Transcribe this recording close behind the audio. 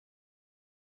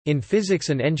In physics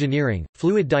and engineering,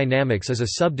 fluid dynamics is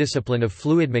a subdiscipline of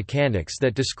fluid mechanics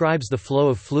that describes the flow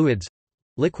of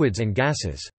fluids—liquids and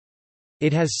gases.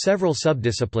 It has several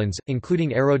subdisciplines,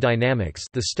 including aerodynamics,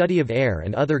 the study of air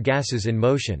and other gases in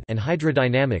motion, and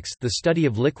hydrodynamics, the study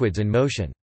of liquids in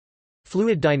motion.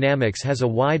 Fluid dynamics has a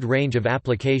wide range of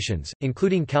applications,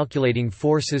 including calculating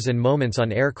forces and moments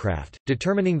on aircraft,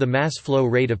 determining the mass flow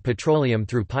rate of petroleum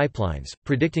through pipelines,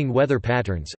 predicting weather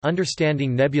patterns,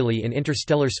 understanding nebulae in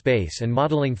interstellar space and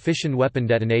modeling fission weapon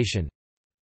detonation.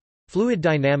 Fluid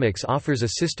dynamics offers a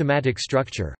systematic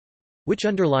structure—which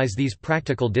underlies these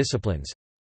practical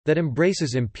disciplines—that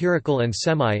embraces empirical and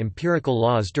semi-empirical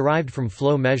laws derived from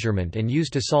flow measurement and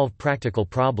used to solve practical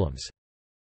problems.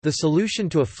 The solution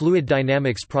to a fluid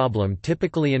dynamics problem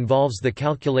typically involves the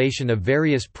calculation of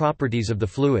various properties of the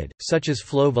fluid, such as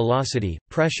flow velocity,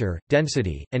 pressure,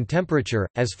 density, and temperature,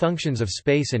 as functions of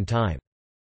space and time.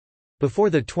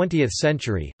 Before the 20th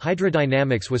century,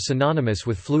 hydrodynamics was synonymous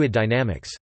with fluid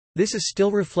dynamics. This is still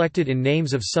reflected in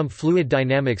names of some fluid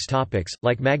dynamics topics,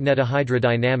 like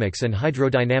magnetohydrodynamics and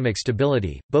hydrodynamic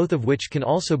stability, both of which can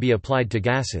also be applied to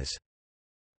gases.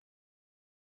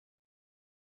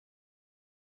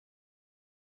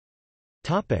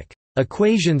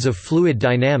 Equations of fluid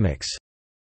dynamics.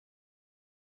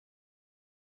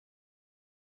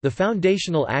 The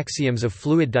foundational axioms of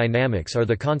fluid dynamics are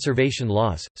the conservation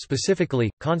laws,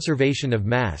 specifically, conservation of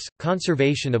mass,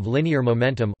 conservation of linear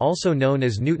momentum also known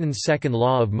as Newton's second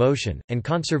law of motion, and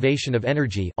conservation of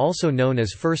energy also known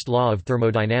as first law of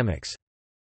thermodynamics.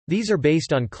 These are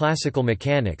based on classical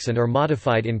mechanics and are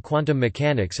modified in quantum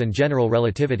mechanics and general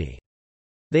relativity.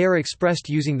 They are expressed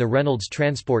using the Reynolds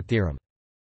transport theorem.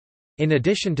 In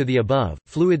addition to the above,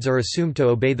 fluids are assumed to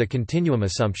obey the continuum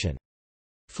assumption.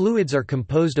 Fluids are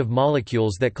composed of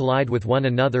molecules that collide with one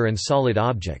another and solid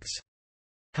objects.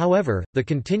 However, the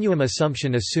continuum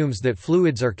assumption assumes that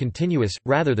fluids are continuous,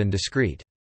 rather than discrete.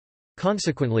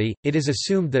 Consequently, it is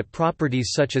assumed that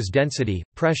properties such as density,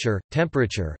 pressure,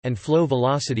 temperature, and flow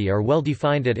velocity are well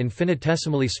defined at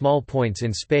infinitesimally small points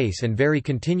in space and vary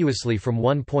continuously from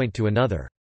one point to another.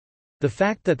 The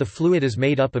fact that the fluid is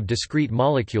made up of discrete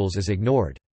molecules is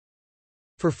ignored.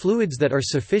 For fluids that are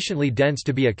sufficiently dense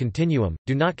to be a continuum,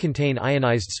 do not contain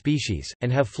ionized species,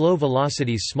 and have flow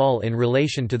velocities small in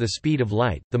relation to the speed of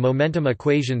light, the momentum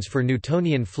equations for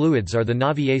Newtonian fluids are the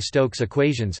Navier-Stokes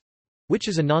equations, which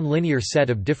is a nonlinear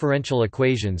set of differential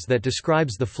equations that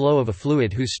describes the flow of a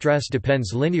fluid whose stress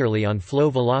depends linearly on flow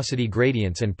velocity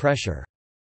gradients and pressure.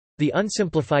 The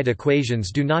unsimplified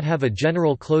equations do not have a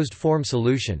general closed-form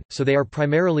solution, so they are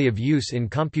primarily of use in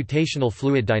computational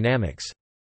fluid dynamics.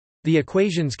 The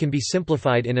equations can be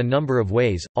simplified in a number of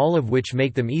ways, all of which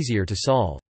make them easier to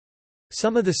solve.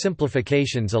 Some of the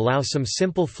simplifications allow some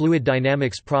simple fluid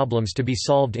dynamics problems to be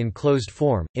solved in closed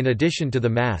form. In addition to the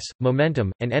mass,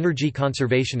 momentum, and energy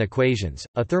conservation equations,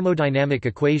 a thermodynamic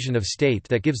equation of state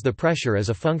that gives the pressure as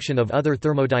a function of other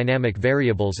thermodynamic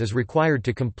variables is required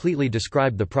to completely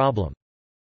describe the problem.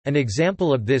 An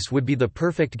example of this would be the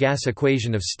perfect gas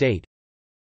equation of state.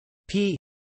 P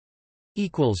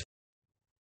equals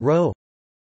rho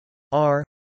r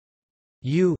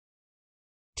u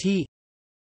t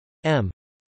m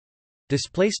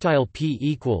display style P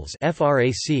equals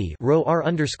frac rho r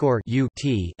underscore u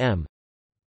t m,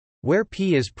 where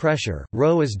P is pressure,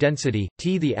 rho is density,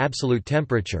 T the absolute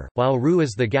temperature, while ρ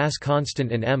is the gas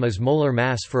constant and m is molar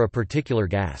mass for a particular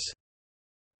gas.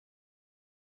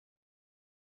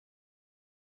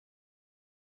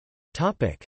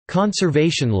 Topic: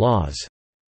 Conservation laws.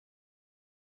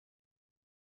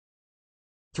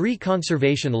 Three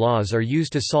conservation laws are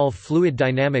used to solve fluid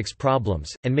dynamics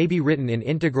problems, and may be written in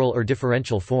integral or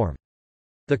differential form.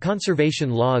 The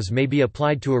conservation laws may be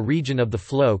applied to a region of the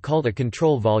flow called a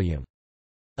control volume.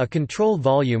 A control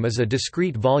volume is a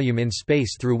discrete volume in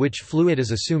space through which fluid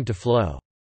is assumed to flow.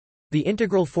 The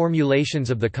integral formulations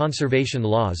of the conservation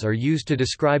laws are used to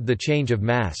describe the change of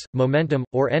mass, momentum,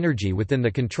 or energy within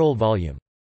the control volume.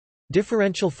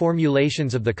 Differential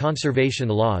formulations of the conservation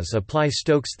laws apply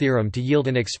Stokes' theorem to yield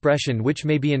an expression which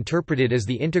may be interpreted as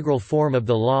the integral form of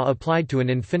the law applied to an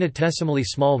infinitesimally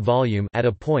small volume at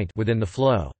a point within the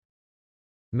flow.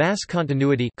 Mass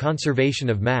continuity, conservation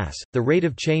of mass, the rate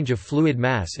of change of fluid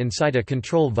mass inside a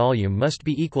control volume must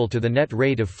be equal to the net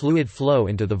rate of fluid flow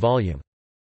into the volume.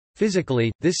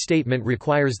 Physically, this statement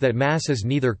requires that mass is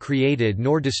neither created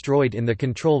nor destroyed in the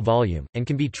control volume, and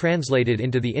can be translated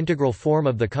into the integral form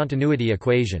of the continuity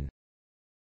equation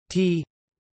T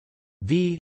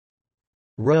v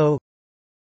rho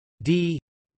d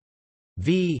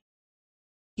v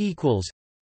equals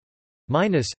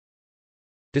minus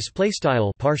Display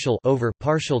style partial over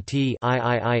partial t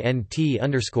iint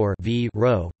underscore v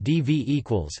rho dv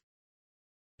equals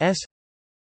s.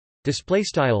 Display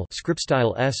style script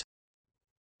style s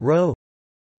rho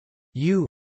u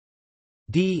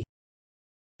d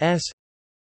s.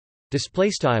 Display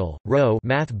style rho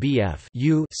math bf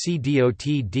u c dot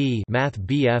d math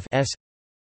bf s.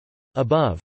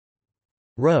 Above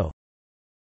rho.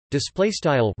 Display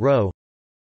style rho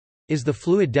is the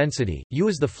fluid density, u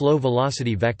is the flow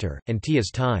velocity vector, and t is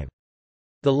time.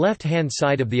 The left-hand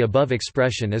side of the above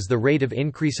expression is the rate of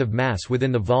increase of mass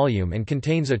within the volume and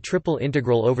contains a triple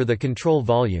integral over the control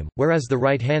volume, whereas the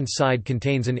right-hand side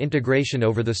contains an integration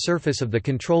over the surface of the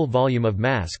control volume of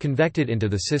mass convected into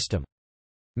the system.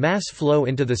 Mass flow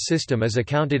into the system is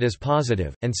accounted as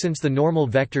positive, and since the normal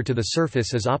vector to the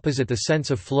surface is opposite the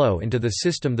sense of flow into the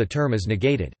system, the term is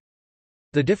negated.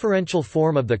 The differential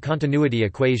form of the continuity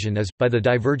equation is, by the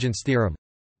divergence theorem,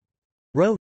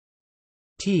 ρ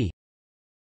t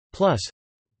plus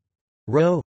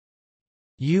ρ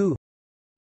u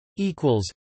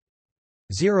equals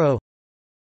 0.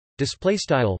 Display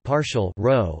style partial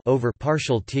ρ over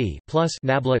partial t plus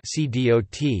nabla c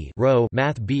dot ρ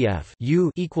math bf u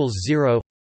equals 0.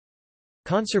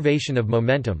 Conservation of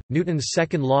momentum, Newton's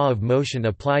second law of motion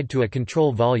applied to a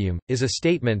control volume, is a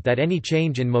statement that any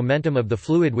change in momentum of the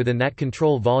fluid within that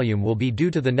control volume will be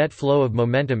due to the net flow of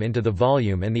momentum into the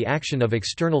volume and the action of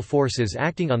external forces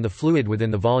acting on the fluid within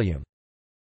the volume.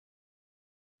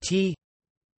 T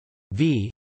v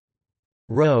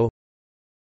rho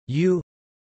u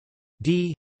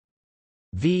d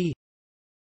v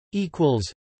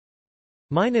equals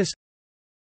minus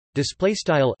display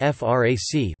style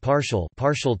frac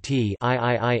partial t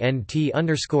iint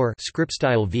underscore script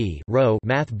style v rho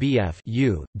math bf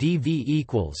u dv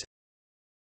equals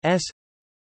s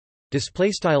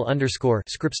display style underscore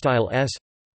script style s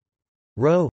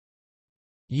rho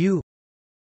u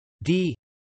d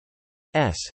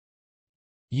s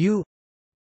u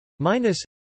minus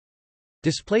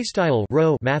display style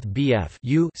rho math bf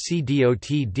u c dot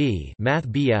d math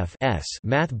bf s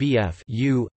math bf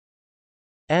u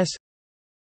s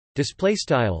display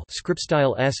style script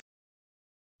style s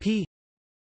p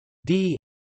d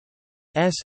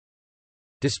s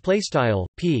display style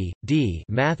p d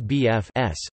math bf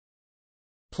s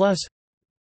plus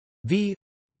v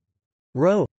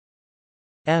rho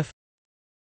f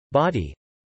body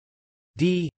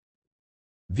d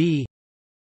v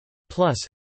plus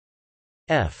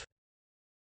f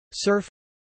surf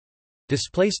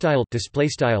display style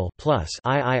plus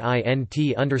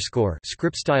iint underscore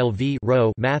script style v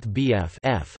rho math bf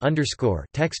f underscore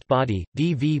text body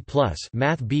dv plus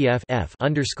math bf f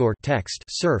underscore text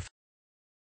surf.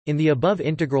 In the above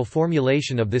integral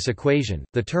formulation of this equation,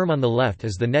 the term on the left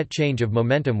is the net change of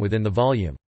momentum within the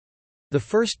volume. The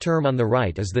first term on the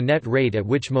right is the net rate at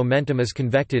which momentum is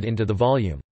convected into the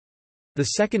volume. The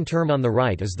second term on the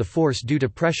right is the force due to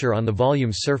pressure on the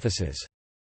volume's surfaces.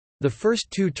 The first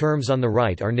two terms on the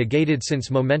right are negated since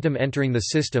momentum entering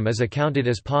the system is accounted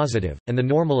as positive, and the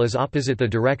normal is opposite the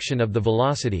direction of the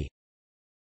velocity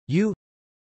u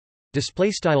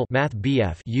math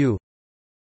bf u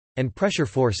and pressure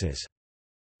forces.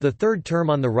 The third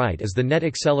term on the right is the net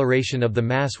acceleration of the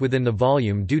mass within the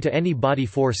volume due to any body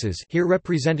forces, here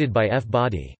represented by F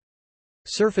body.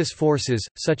 Surface forces,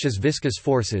 such as viscous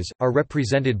forces, are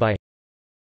represented by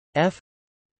F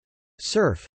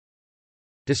surf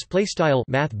display style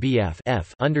math bf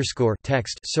f underscore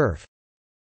text surf.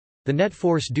 The net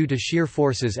force due to shear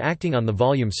forces acting on the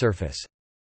volume surface.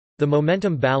 The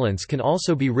momentum balance can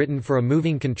also be written for a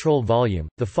moving control volume.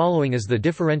 The following is the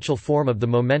differential form of the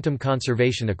momentum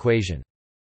conservation equation.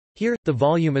 Here, the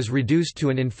volume is reduced to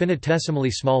an infinitesimally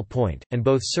small point, and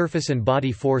both surface and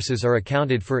body forces are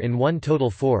accounted for in one total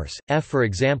force, F. For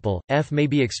example, F may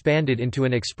be expanded into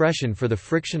an expression for the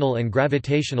frictional and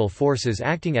gravitational forces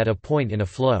acting at a point in a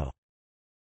flow.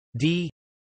 d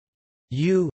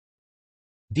u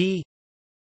d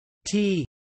t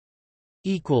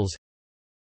equals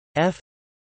F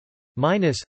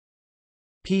minus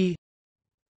p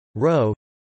rho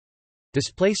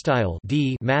display style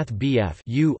d math bf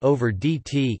u over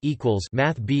dt equals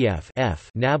math bf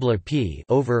f nabla p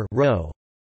over rho.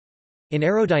 In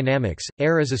aerodynamics,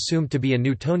 air is assumed to be a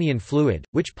Newtonian fluid,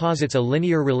 which posits a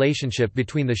linear relationship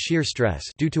between the shear stress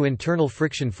due to internal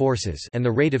friction forces and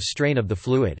the rate of strain of the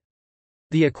fluid.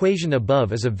 The equation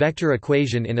above is a vector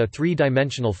equation in a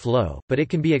three-dimensional flow, but it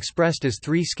can be expressed as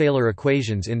three scalar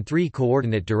equations in three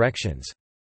coordinate directions.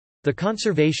 The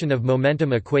conservation of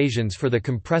momentum equations for the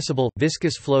compressible,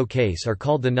 viscous flow case are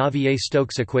called the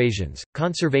Navier-Stokes equations.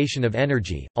 Conservation of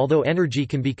energy. Although energy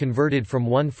can be converted from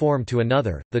one form to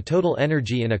another, the total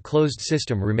energy in a closed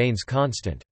system remains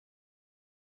constant.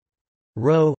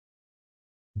 Rho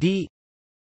d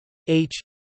h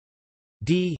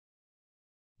d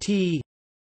t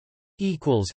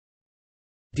equals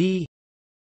d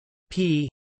p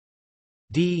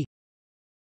d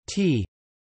t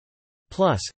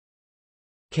plus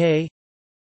k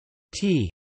t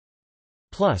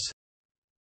plus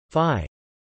phi.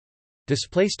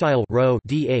 Display style rho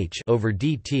dh over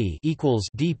dt equals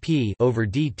dp over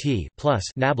dt plus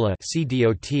nabla c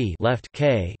dot left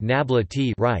k nabla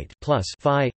t right plus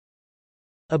phi.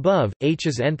 Above, h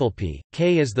is enthalpy,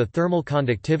 k is the thermal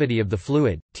conductivity of the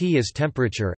fluid, t is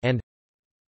temperature, and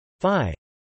phi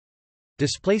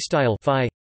display style phi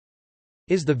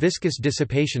is the viscous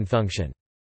dissipation function.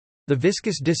 The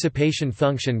viscous dissipation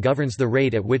function governs the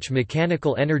rate at which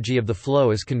mechanical energy of the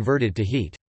flow is converted to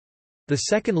heat. The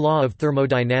second law of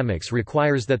thermodynamics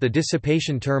requires that the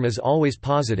dissipation term is always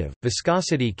positive.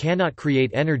 Viscosity cannot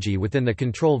create energy within the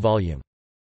control volume.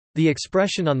 The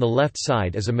expression on the left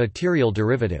side is a material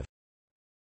derivative.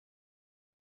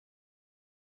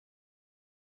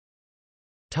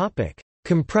 Topic: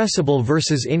 Compressible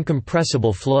versus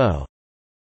incompressible flow.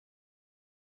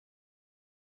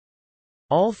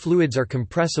 All fluids are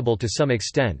compressible to some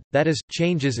extent, that is,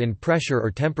 changes in pressure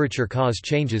or temperature cause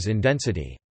changes in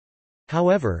density.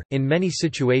 However, in many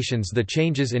situations the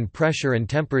changes in pressure and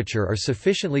temperature are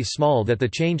sufficiently small that the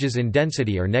changes in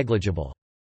density are negligible.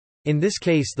 In this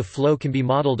case the flow can be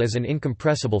modeled as an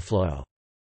incompressible flow.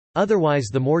 Otherwise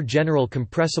the more general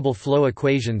compressible flow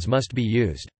equations must be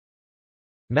used.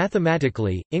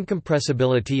 Mathematically,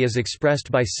 incompressibility is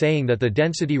expressed by saying that the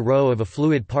density ρ of a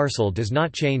fluid parcel does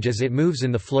not change as it moves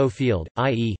in the flow field,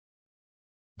 i.e.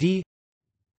 d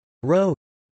ρ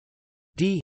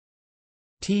d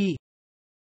t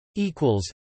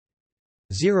equals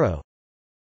 0.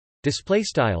 Display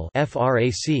style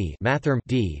frac mathrm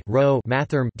d ρ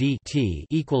mathrm d t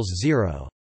equals 0,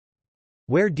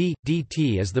 where d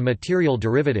dt is the material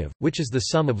derivative, which is the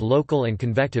sum of local and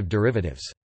convective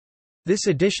derivatives. This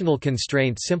additional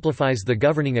constraint simplifies the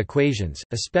governing equations,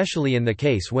 especially in the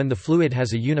case when the fluid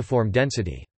has a uniform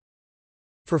density.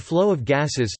 For flow of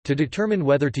gases, to determine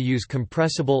whether to use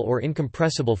compressible or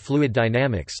incompressible fluid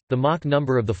dynamics, the Mach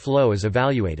number of the flow is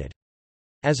evaluated.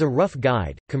 As a rough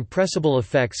guide, compressible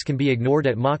effects can be ignored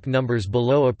at Mach numbers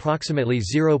below approximately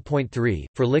 0.3.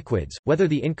 For liquids, whether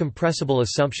the incompressible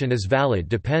assumption is valid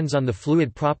depends on the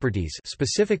fluid properties,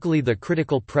 specifically the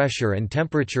critical pressure and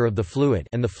temperature of the fluid,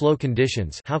 and the flow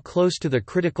conditions, how close to the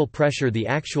critical pressure the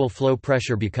actual flow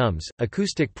pressure becomes.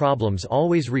 Acoustic problems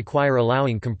always require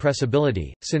allowing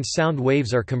compressibility, since sound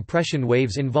waves are compression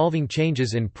waves involving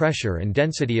changes in pressure and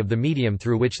density of the medium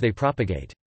through which they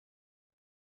propagate.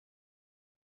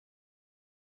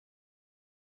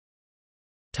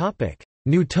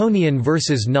 Newtonian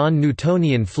versus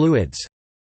non-Newtonian fluids.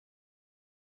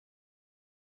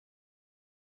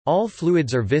 All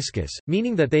fluids are viscous,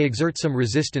 meaning that they exert some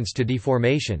resistance to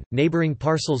deformation. Neighboring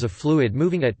parcels of fluid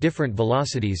moving at different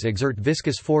velocities exert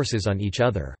viscous forces on each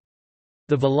other.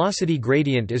 The velocity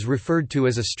gradient is referred to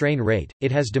as a strain rate.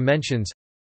 It has dimensions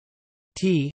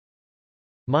t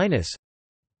minus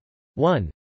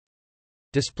 1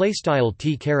 display style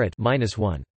t caret minus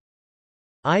 1.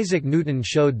 Isaac Newton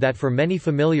showed that for many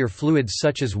familiar fluids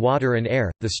such as water and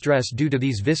air, the stress due to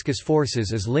these viscous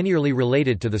forces is linearly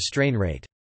related to the strain rate.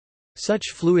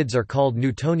 Such fluids are called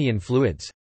Newtonian fluids.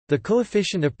 The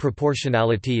coefficient of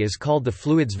proportionality is called the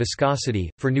fluid's viscosity.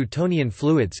 For Newtonian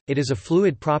fluids, it is a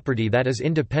fluid property that is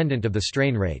independent of the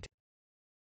strain rate.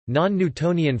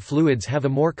 Non-Newtonian fluids have a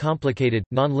more complicated,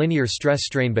 nonlinear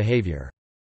stress-strain behavior.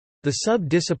 The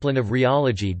sub-discipline of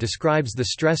rheology describes the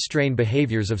stress-strain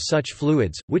behaviors of such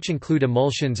fluids, which include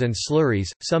emulsions and slurries,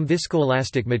 some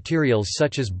viscoelastic materials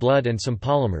such as blood and some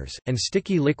polymers, and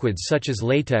sticky liquids such as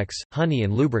latex, honey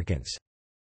and lubricants.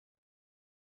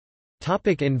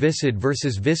 Inviscid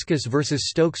versus viscous versus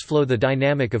Stokes flow. The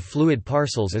dynamic of fluid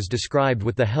parcels is described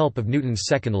with the help of Newton's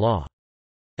second law.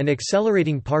 An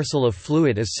accelerating parcel of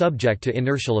fluid is subject to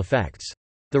inertial effects.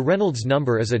 The Reynolds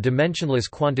number is a dimensionless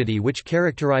quantity which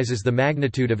characterizes the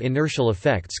magnitude of inertial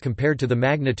effects compared to the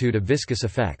magnitude of viscous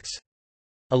effects.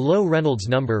 A low Reynolds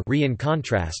number Re in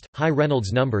contrast, high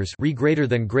Reynolds numbers Re greater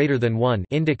than 1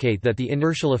 indicate that the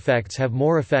inertial effects have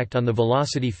more effect on the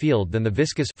velocity field than the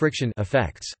viscous friction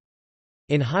effects.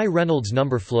 In high Reynolds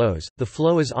number flows, the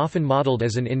flow is often modeled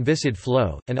as an inviscid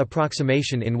flow, an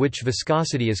approximation in which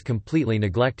viscosity is completely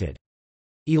neglected.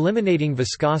 Eliminating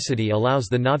viscosity allows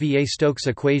the Navier-Stokes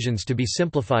equations to be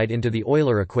simplified into the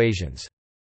Euler equations.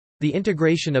 The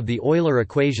integration of the Euler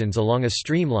equations along a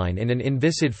streamline in an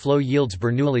inviscid flow yields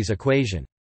Bernoulli's equation.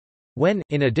 When,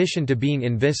 in addition to being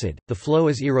inviscid, the flow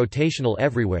is irrotational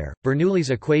everywhere, Bernoulli's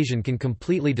equation can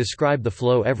completely describe the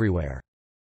flow everywhere.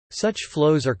 Such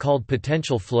flows are called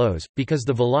potential flows, because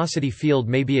the velocity field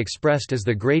may be expressed as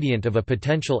the gradient of a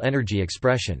potential energy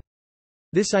expression.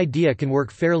 This idea can work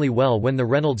fairly well when the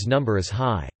Reynolds number is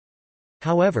high.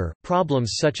 However,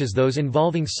 problems such as those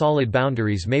involving solid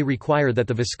boundaries may require that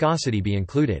the viscosity be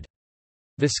included.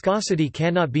 Viscosity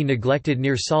cannot be neglected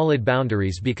near solid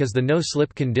boundaries because the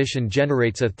no-slip condition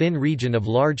generates a thin region of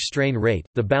large strain rate,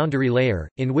 the boundary layer,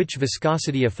 in which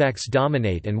viscosity effects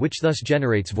dominate and which thus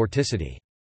generates vorticity.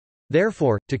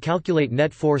 Therefore, to calculate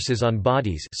net forces on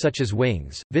bodies such as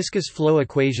wings, viscous flow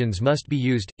equations must be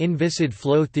used. Inviscid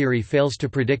flow theory fails to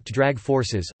predict drag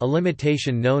forces, a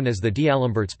limitation known as the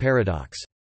D'Alembert's paradox.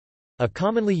 A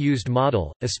commonly used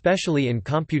model, especially in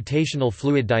computational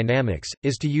fluid dynamics,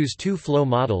 is to use two flow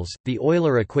models, the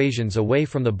Euler equations away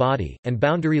from the body, and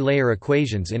boundary layer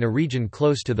equations in a region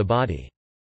close to the body.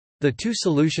 The two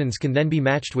solutions can then be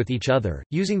matched with each other,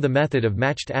 using the method of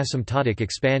matched asymptotic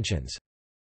expansions.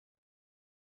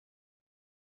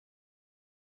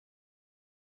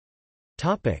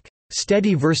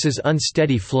 Steady versus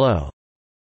unsteady flow.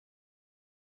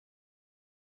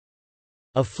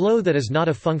 A flow that is not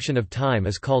a function of time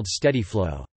is called steady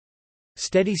flow.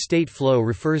 Steady-state flow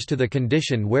refers to the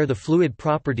condition where the fluid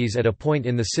properties at a point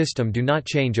in the system do not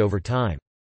change over time.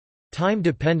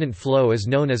 Time-dependent flow is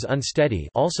known as unsteady,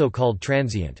 also called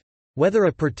transient. Whether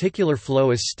a particular flow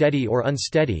is steady or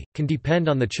unsteady, can depend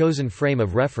on the chosen frame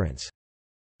of reference.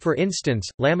 For instance,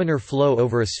 laminar flow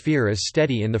over a sphere is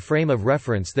steady in the frame of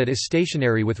reference that is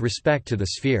stationary with respect to the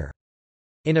sphere.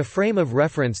 In a frame of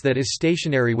reference that is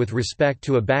stationary with respect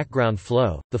to a background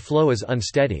flow, the flow is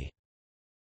unsteady.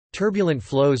 Turbulent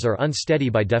flows are unsteady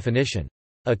by definition.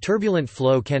 A turbulent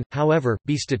flow can, however,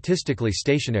 be statistically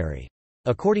stationary.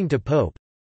 According to Pope,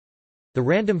 the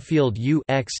random field U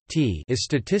x, t is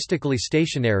statistically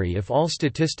stationary if all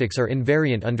statistics are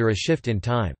invariant under a shift in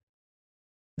time.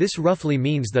 This roughly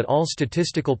means that all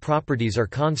statistical properties are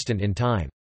constant in time.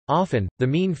 Often, the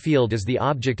mean field is the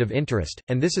object of interest,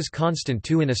 and this is constant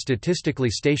too in a statistically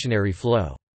stationary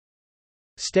flow.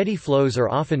 Steady flows are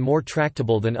often more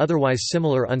tractable than otherwise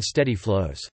similar unsteady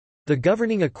flows. The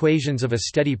governing equations of a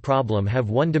steady problem have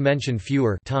one dimension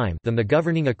fewer time than the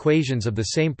governing equations of the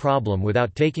same problem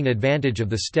without taking advantage of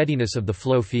the steadiness of the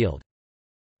flow field.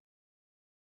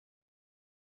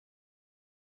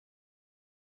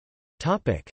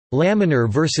 Laminar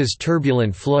versus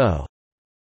turbulent flow.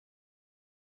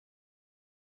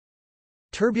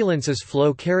 Turbulence is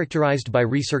flow characterized by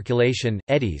recirculation,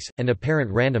 eddies, and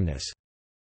apparent randomness.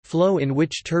 Flow in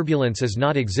which turbulence is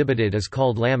not exhibited is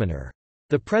called laminar.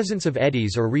 The presence of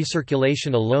eddies or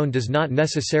recirculation alone does not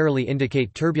necessarily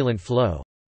indicate turbulent flow.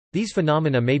 These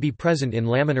phenomena may be present in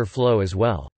laminar flow as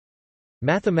well.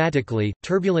 Mathematically,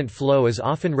 turbulent flow is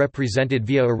often represented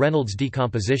via a Reynolds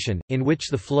decomposition, in which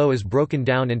the flow is broken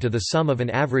down into the sum of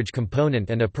an average component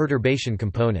and a perturbation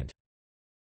component.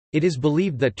 It is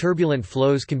believed that turbulent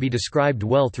flows can be described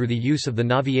well through the use of the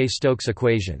Navier-Stokes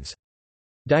equations.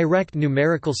 Direct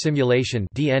numerical simulation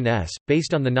 (DNS),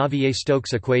 based on the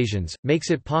Navier-Stokes equations,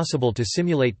 makes it possible to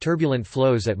simulate turbulent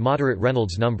flows at moderate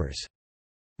Reynolds numbers.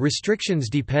 Restrictions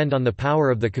depend on the power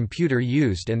of the computer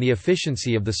used and the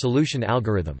efficiency of the solution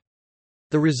algorithm.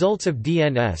 The results of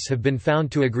DNS have been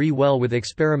found to agree well with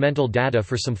experimental data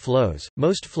for some flows.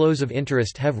 Most flows of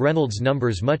interest have Reynolds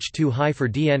numbers much too high for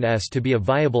DNS to be a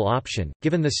viable option,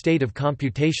 given the state of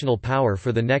computational power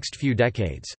for the next few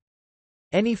decades.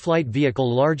 Any flight vehicle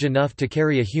large enough to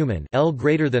carry a human L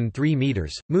greater than 3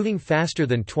 meters, moving faster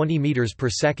than 20 meters per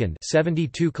second,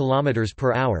 72 kilometers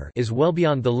per hour, is well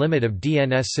beyond the limit of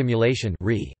DNS simulation.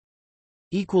 Re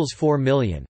equals 4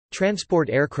 million. Transport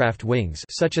aircraft wings,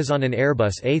 such as on an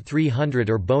Airbus A300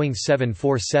 or Boeing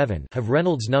 747, have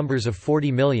Reynolds numbers of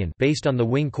 40 million based on the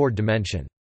wing chord dimension.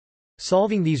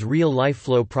 Solving these real-life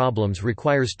flow problems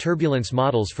requires turbulence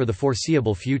models for the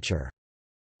foreseeable future.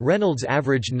 Reynolds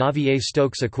averaged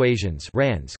Navier-Stokes equations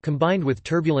 (RANs) combined with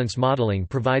turbulence modeling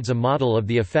provides a model of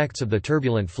the effects of the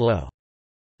turbulent flow.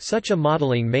 Such a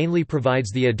modeling mainly provides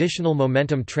the additional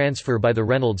momentum transfer by the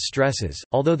Reynolds stresses,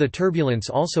 although the turbulence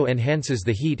also enhances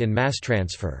the heat and mass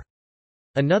transfer.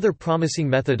 Another promising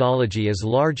methodology is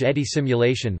large eddy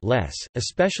simulation (LESS),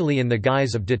 especially in the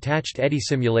guise of detached eddy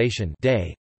simulation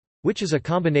 (DE), which is a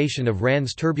combination of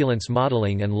RANs turbulence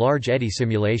modeling and large eddy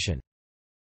simulation.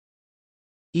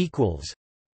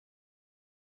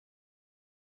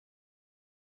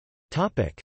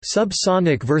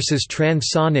 Subsonic versus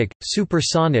transonic,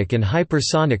 supersonic and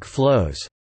hypersonic flows.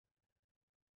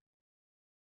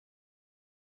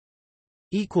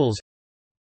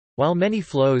 While many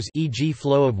flows, e.g.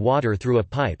 flow of water through a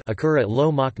pipe, occur at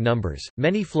low Mach numbers,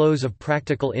 many flows of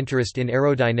practical interest in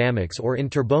aerodynamics or in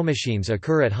turbomachines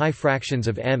occur at high fractions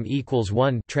of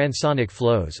m=1 transonic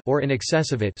flows, or in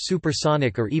excess of it,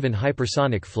 supersonic or even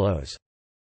hypersonic flows.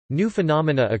 New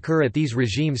phenomena occur at these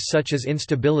regimes, such as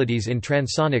instabilities in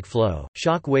transonic flow,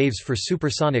 shock waves for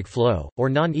supersonic flow, or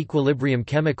non-equilibrium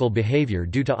chemical behavior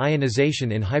due to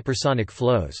ionization in hypersonic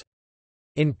flows.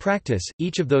 In practice,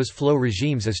 each of those flow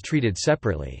regimes is treated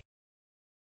separately.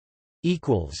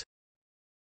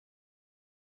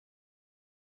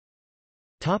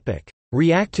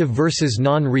 Reactive versus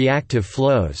non-reactive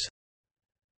flows.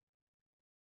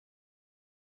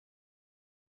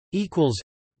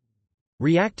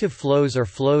 Reactive flows are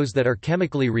flows that are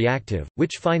chemically reactive,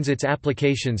 which finds its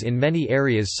applications in many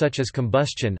areas such as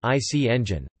combustion (IC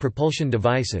engine), propulsion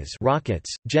devices,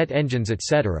 rockets, jet engines,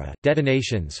 etc.,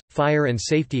 detonations, fire and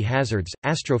safety hazards,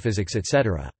 astrophysics,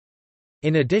 etc.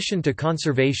 In addition to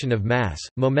conservation of mass,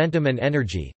 momentum and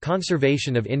energy,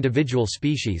 conservation of individual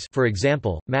species, for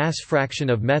example, mass fraction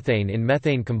of methane in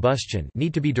methane combustion,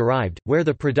 need to be derived, where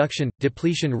the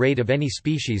production-depletion rate of any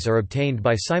species are obtained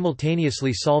by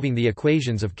simultaneously solving the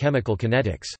equations of chemical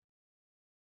kinetics.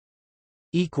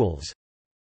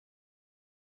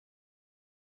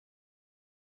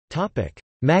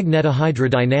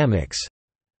 Magnetohydrodynamics.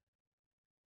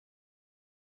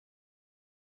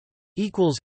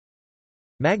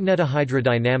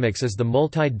 Magnetohydrodynamics is the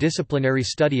multidisciplinary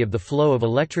study of the flow of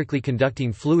electrically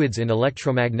conducting fluids in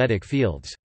electromagnetic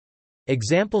fields.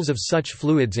 Examples of such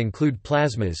fluids include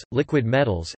plasmas, liquid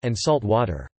metals, and salt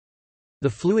water. The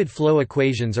fluid flow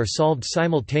equations are solved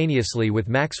simultaneously with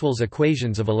Maxwell's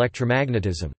equations of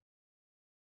electromagnetism.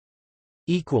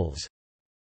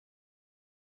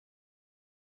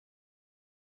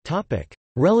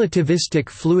 Relativistic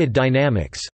fluid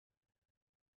dynamics.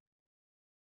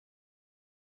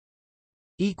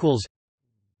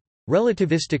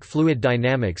 Relativistic fluid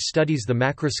dynamics studies the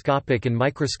macroscopic and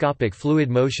microscopic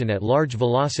fluid motion at large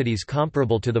velocities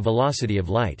comparable to the velocity of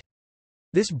light.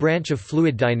 This branch of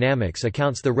fluid dynamics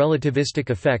accounts the relativistic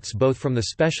effects both from the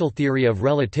special theory of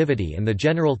relativity and the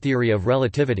general theory of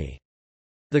relativity.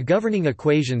 The governing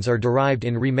equations are derived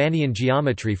in Riemannian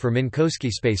geometry for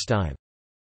Minkowski spacetime.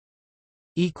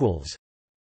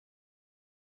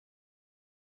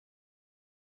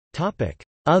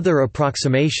 Other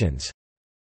approximations.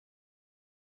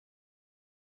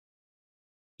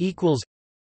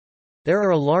 There are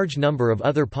a large number of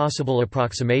other possible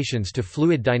approximations to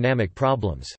fluid dynamic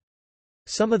problems.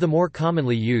 Some of the more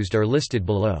commonly used are listed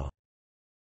below.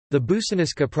 The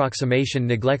Boussinesq approximation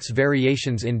neglects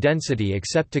variations in density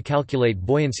except to calculate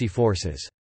buoyancy forces.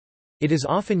 It is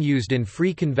often used in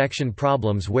free convection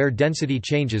problems where density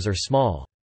changes are small.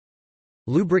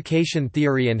 Lubrication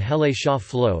theory and Hele-Shaw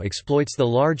flow exploits the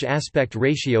large aspect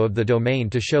ratio of the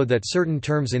domain to show that certain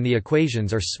terms in the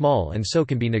equations are small and so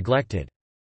can be neglected.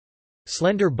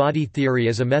 Slender body theory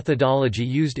is a methodology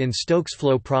used in Stokes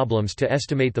flow problems to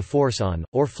estimate the force on,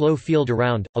 or flow field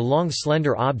around, a long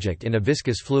slender object in a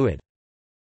viscous fluid.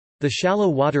 The shallow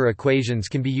water equations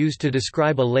can be used to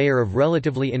describe a layer of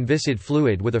relatively inviscid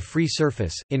fluid with a free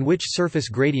surface, in which surface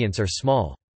gradients are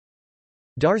small.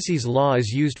 Darcy's law is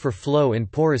used for flow in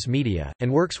porous media, and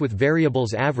works with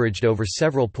variables averaged over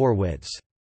several pore widths.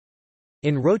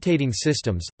 In rotating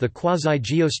systems, the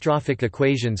quasi-geostrophic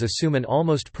equations assume an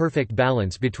almost perfect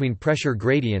balance between pressure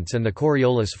gradients and the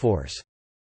Coriolis force.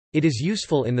 It is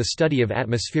useful in the study of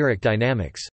atmospheric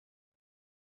dynamics.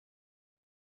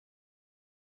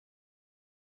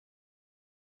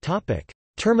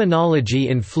 Terminology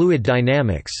in fluid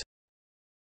dynamics.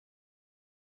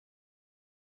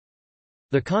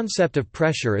 The concept of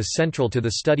pressure is central to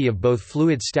the study of both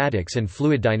fluid statics and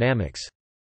fluid dynamics.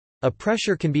 A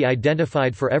pressure can be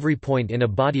identified for every point in a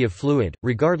body of fluid,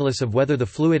 regardless of whether the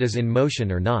fluid is in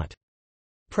motion or not.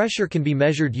 Pressure can be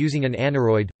measured using an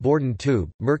aneroid, Bourdon tube,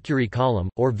 mercury column,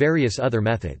 or various other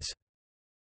methods.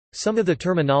 Some of the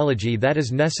terminology that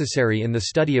is necessary in the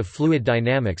study of fluid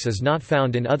dynamics is not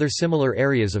found in other similar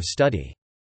areas of study.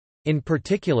 In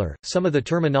particular, some of the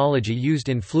terminology used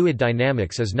in fluid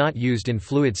dynamics is not used in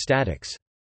fluid statics.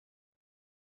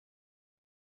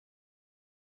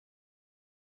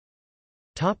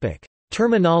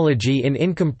 Terminology in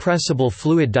incompressible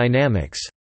fluid dynamics.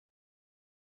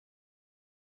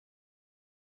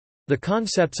 The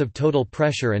concepts of total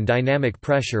pressure and dynamic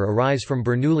pressure arise from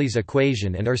Bernoulli's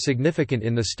equation and are significant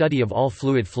in the study of all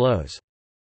fluid flows.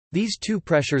 These two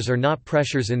pressures are not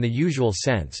pressures in the usual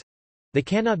sense. They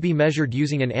cannot be measured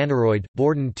using an aneroid,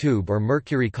 Bourdon tube or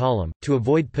mercury column. To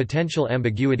avoid potential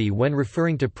ambiguity when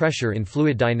referring to pressure in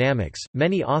fluid dynamics,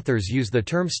 many authors use the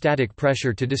term static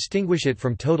pressure to distinguish it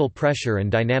from total pressure and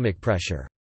dynamic pressure.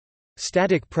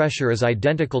 Static pressure is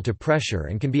identical to pressure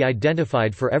and can be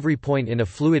identified for every point in a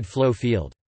fluid flow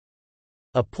field.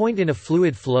 A point in a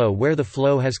fluid flow where the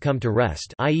flow has come to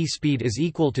rest, i.e. speed is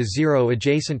equal to zero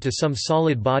adjacent to some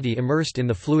solid body immersed in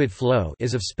the fluid flow,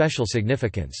 is of special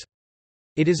significance.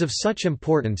 It is of such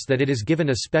importance that it is given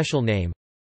a special name,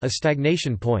 a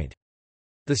stagnation point.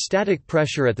 The static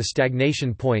pressure at the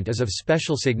stagnation point is of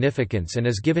special significance and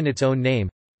is given its own name,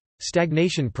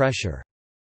 stagnation pressure.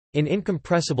 In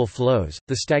incompressible flows,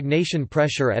 the stagnation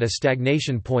pressure at a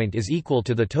stagnation point is equal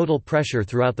to the total pressure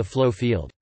throughout the flow field.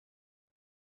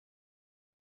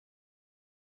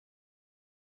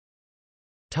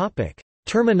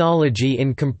 Terminology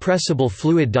in compressible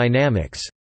fluid dynamics.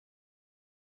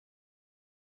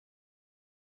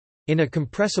 In a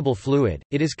compressible fluid,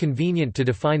 it is convenient to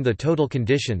define the total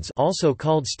conditions, also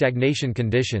called stagnation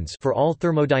conditions, for all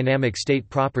thermodynamic state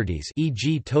properties,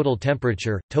 e.g. total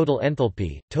temperature, total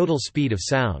enthalpy, total speed of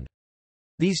sound.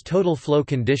 These total flow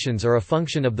conditions are a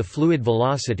function of the fluid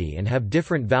velocity and have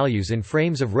different values in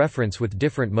frames of reference with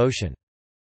different motion.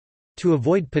 To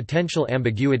avoid potential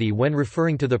ambiguity when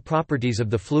referring to the properties of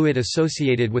the fluid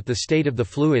associated with the state of the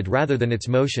fluid rather than its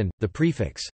motion, the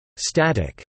prefix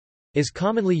static is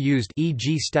commonly used,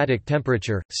 e.g. static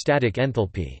temperature, static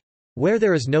enthalpy. Where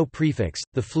there is no prefix,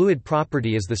 the fluid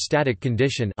property is the static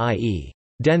condition, i.e.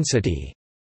 density,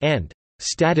 and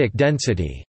static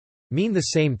density mean the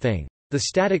same thing. The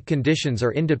static conditions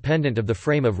are independent of the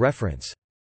frame of reference.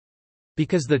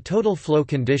 Because the total flow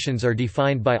conditions are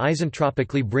defined by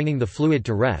isentropically bringing the fluid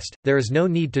to rest, there is no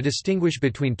need to distinguish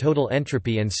between total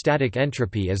entropy and static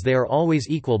entropy as they are always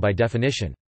equal by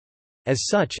definition. As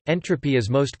such, entropy is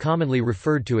most commonly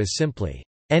referred to as simply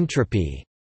entropy.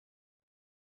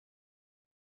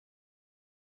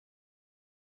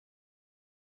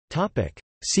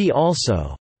 See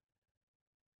also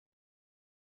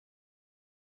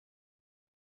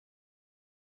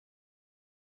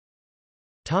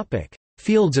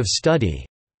Fields of study.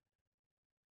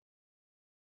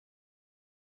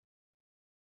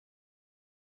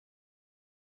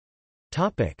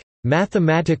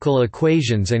 Mathematical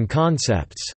equations and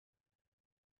concepts.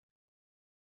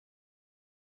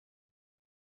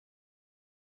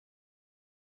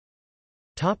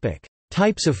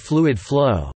 Types of fluid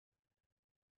flow.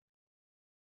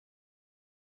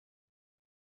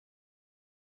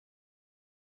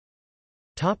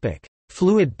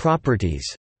 Fluid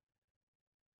properties.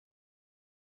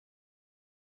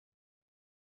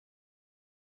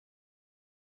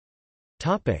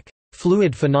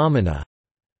 Fluid phenomena.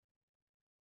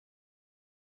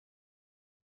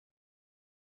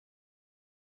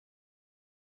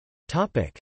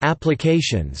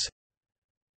 Applications.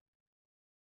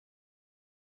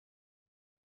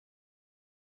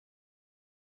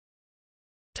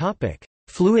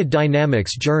 Fluid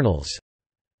dynamics journals.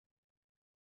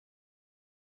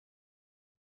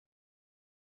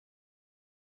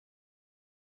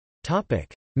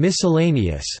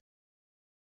 Miscellaneous.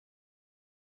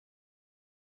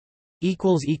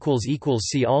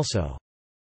 See also